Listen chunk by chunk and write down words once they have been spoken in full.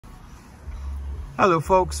Hello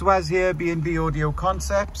folks, Waz here, B&B Audio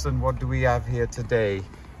Concepts, and what do we have here today?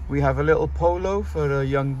 We have a little Polo for a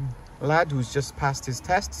young lad who's just passed his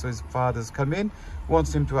test, so his father's come in,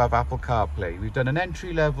 wants him to have Apple CarPlay. We've done an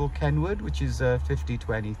entry-level Kenwood, which is a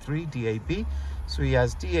 5023 DAB, so he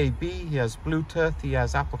has DAB, he has Bluetooth, he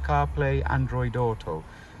has Apple CarPlay, Android Auto.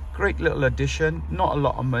 Great little addition, not a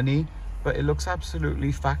lot of money, but it looks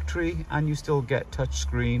absolutely factory, and you still get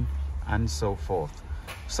touchscreen and so forth.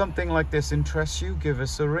 If something like this interests you, give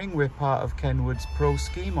us a ring. We're part of Kenwood's Pro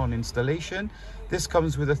scheme on installation. This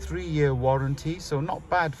comes with a 3-year warranty, so not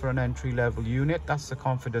bad for an entry-level unit. That's the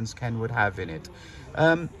confidence Kenwood have in it.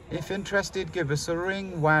 If interested, give us a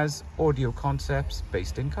ring. Waz Audio Concepts,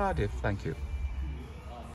 based in Cardiff. Thank you.